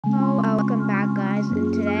guys,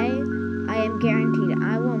 and today I am guaranteed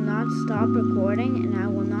I will not stop recording and I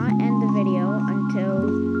will not end the video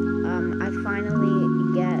until I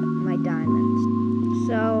finally get my diamonds.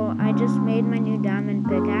 So I just made my new diamond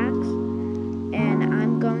pickaxe and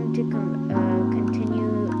I'm going to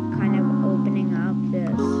continue kind of opening up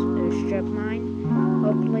this strip mine.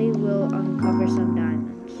 Hopefully we'll uncover some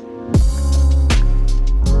diamonds.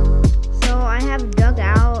 So I have dug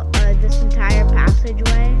out this entire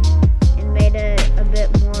passageway and made it a bit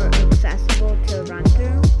more accessible to run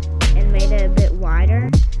through and made it a bit wider.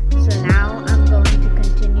 So now I'm going to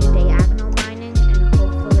continue diagonal mining and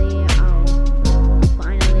hopefully I'll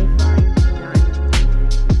finally find some diamonds.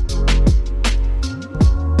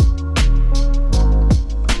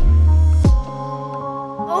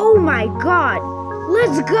 Oh my god!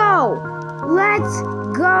 Let's go! Let's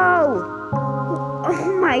go!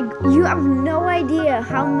 Oh my, you have no idea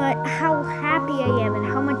how happy I am and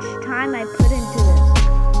how much time I put into this.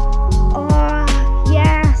 Oh,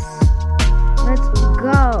 yes. Let's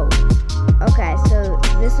go. Okay, so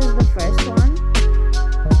this is the first one.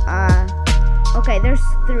 Okay, there's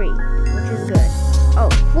 3, which is good. Oh,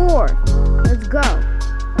 4. Let's go.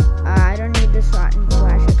 I don't need this rotten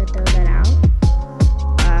flash. I could throw that out.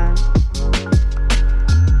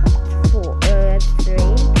 4. That's 3.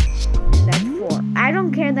 That's 4. I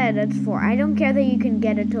don't care that it's 4. I don't care that you can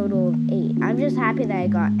get a total of 8. I'm just happy that I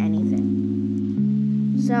got anything.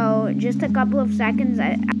 So, just a couple of seconds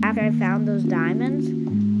after I found those diamonds,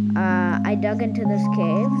 I dug into this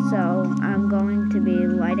cave. So, I'm going to be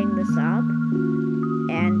lighting this up.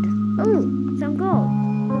 And, ooh, some gold.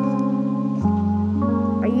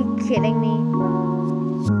 Are you kidding me?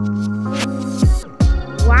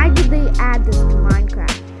 Why did they add this to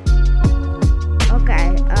Minecraft?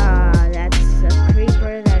 Okay, that's a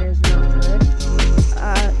creeper that is not good.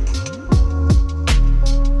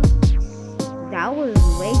 That was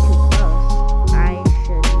way too close. I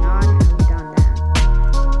should not have done that.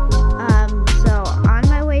 So on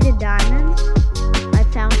my way to diamonds, I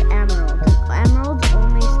found emeralds. Emeralds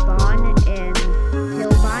only spawn in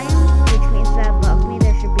hill biomes, which means that above me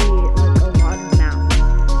there should be like a lot of mountains.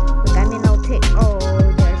 Like, I mean,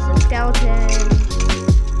 there's a skeleton.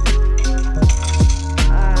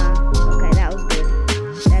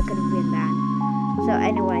 So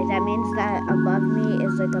anyway, that means that above me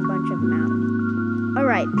is like a bunch of mountains.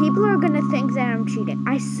 Alright, people are gonna think that I'm cheating.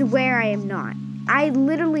 I swear I am not. I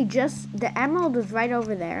literally the emerald is right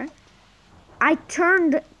over there. I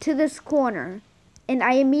turned to this corner and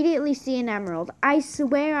I immediately see an emerald. I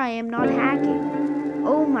swear I am not hacking.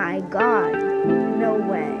 Oh my god. No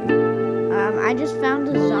way. I just found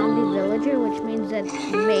a zombie villager, which means that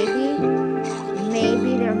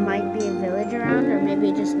maybe there might be a village around, or maybe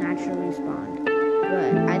it just naturally spawned.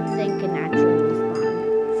 But I think it naturally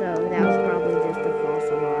spawned. So that was probably just a false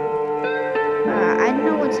alarm. I don't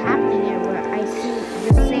know what's happening here, but I see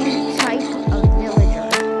the same type of villager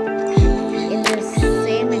in this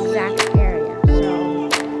same exact area. So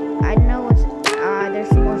I don't know what's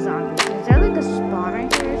there's more zombies. Is there like a spawner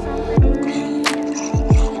here or something?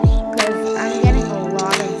 Because I'm getting a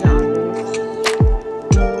lot of zombies.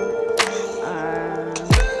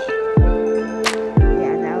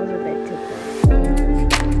 Yeah, that was a bit too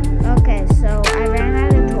close. Okay, so I ran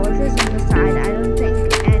out of torches on the side. I don't think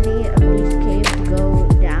any of these caves go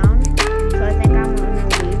down, so I think I'm gonna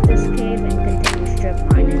leave this cave and continue strip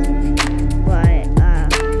mining. But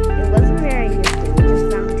it wasn't very useful. We just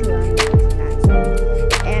found 2 emeralds, that's it.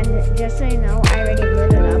 And just so you know, I already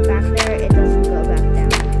lit it up back there. It doesn't go back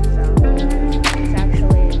down, so it's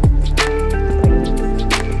actually pretty easy.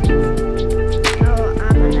 So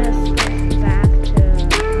I'm gonna skip back to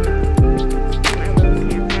my little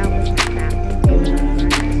camp out with the crafting table and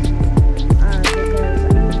furnace, because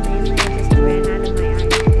mainly I just ran out of my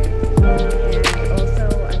iron picks, and also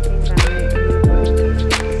I think I might need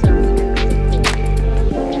like some extra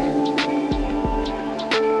coal.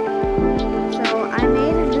 So I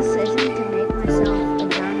made a decision to make myself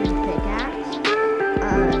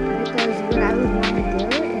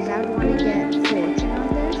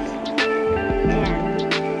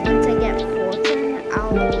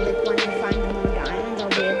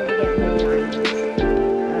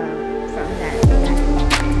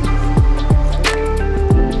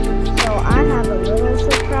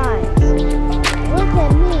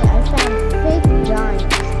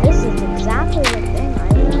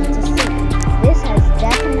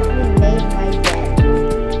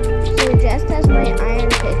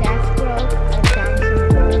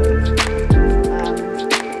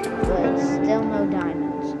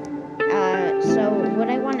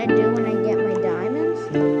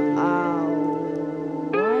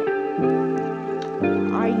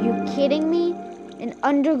you kidding me? An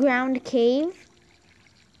underground cave?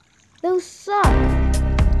 Those suck.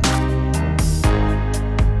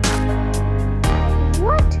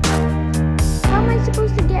 What? How am I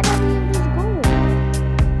supposed to get any of this gold?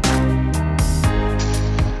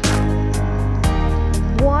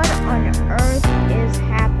 What on earth is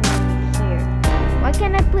happening here? Why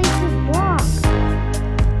can't I place this block?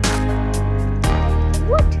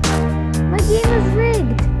 What? My game is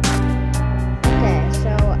rigged. Okay, so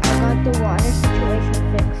I got the water situation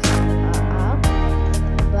fixed up,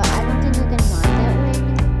 but I don't think you can mine that way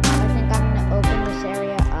anymore. I think I'm gonna open this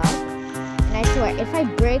area up, and I swear, if I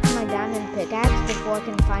break my diamond pickaxe before I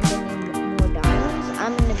can find any more diamonds,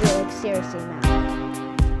 I'm gonna be like seriously mad.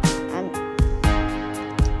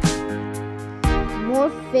 More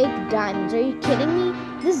fake diamonds. Are you kidding me?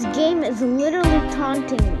 This game is literally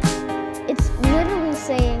taunting me. It's literally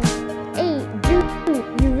saying, hey, dude,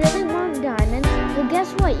 you really want diamonds? Well,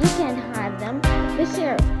 guess what? You can't have them. But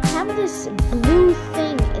here, have this blue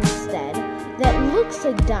thing instead that looks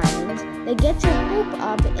like diamonds, that gets your hope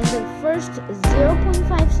up in the first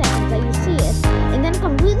 0.5 seconds that you see it, and then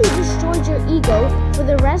completely destroys your ego for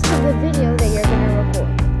the rest of the video that you're going to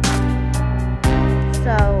record.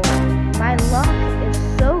 So, my luck is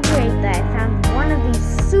so great that I found one of these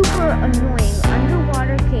super annoying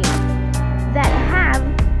underwater caves that have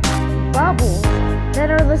bubbles that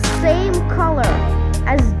are the same color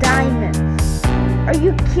as diamonds. Are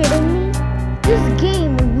you kidding me? This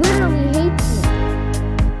game literally hates me.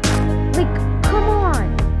 Like, come on.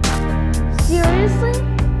 Seriously?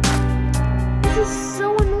 This is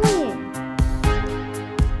so annoying.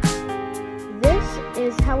 This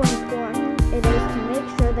is how important it is to make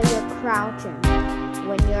sure that you're crouching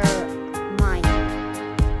when you're mining.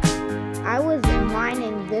 I was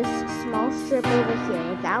mining this small strip over here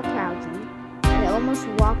without crouching, and I almost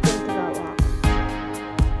walked into that lava.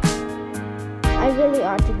 I really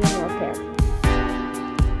ought to be more careful.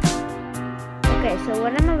 Okay, so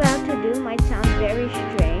what I'm about to do might sound very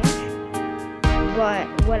strange, but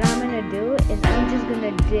what I'm gonna do is I'm just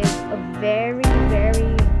gonna dig a very,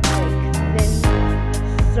 very thin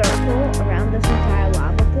circle around this entire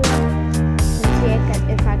lava pool and see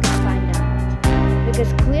if I can find diamonds.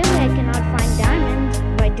 Because clearly I cannot find diamonds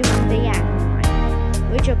by doing the Yakma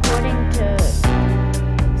mine, which according to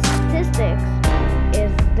statistics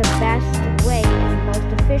is the best way and most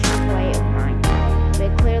efficient way of mining. But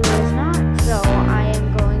it clearly is not, so I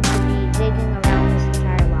am going to be digging around this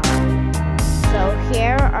entire lava. So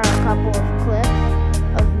here are a couple of clips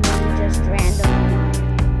of me just randomly mining.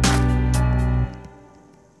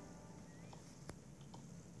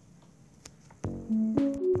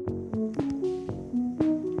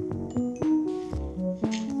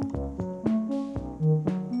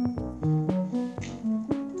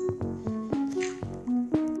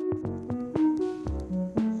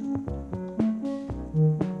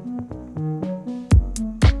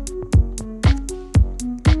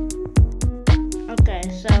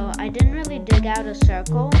 So I didn't really dig out a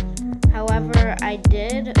circle, however I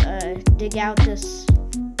did dig out this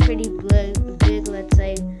pretty big, let's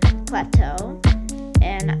say, plateau,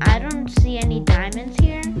 and I don't see any diamonds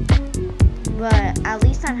here, but at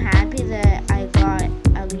least I'm happy that I got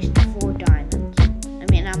at least 4 diamonds. I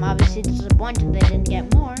mean, I'm obviously disappointed that I didn't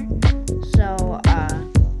get more, so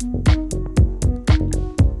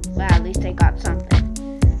but at least I got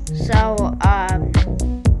something. So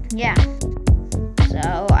yeah.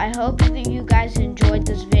 So I hope that you guys enjoyed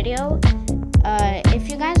this video. If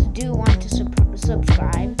you guys do want to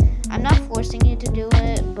subscribe, I'm not forcing you to do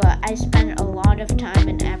it, but I spent a lot of time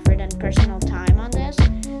and effort and personal time on this.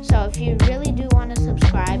 So if you really do want to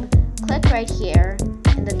subscribe, click right here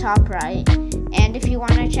in the top right. And if you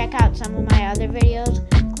want to check out some of my other videos,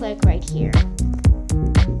 click right here.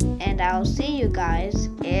 And I'll see you guys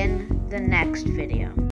in the next video.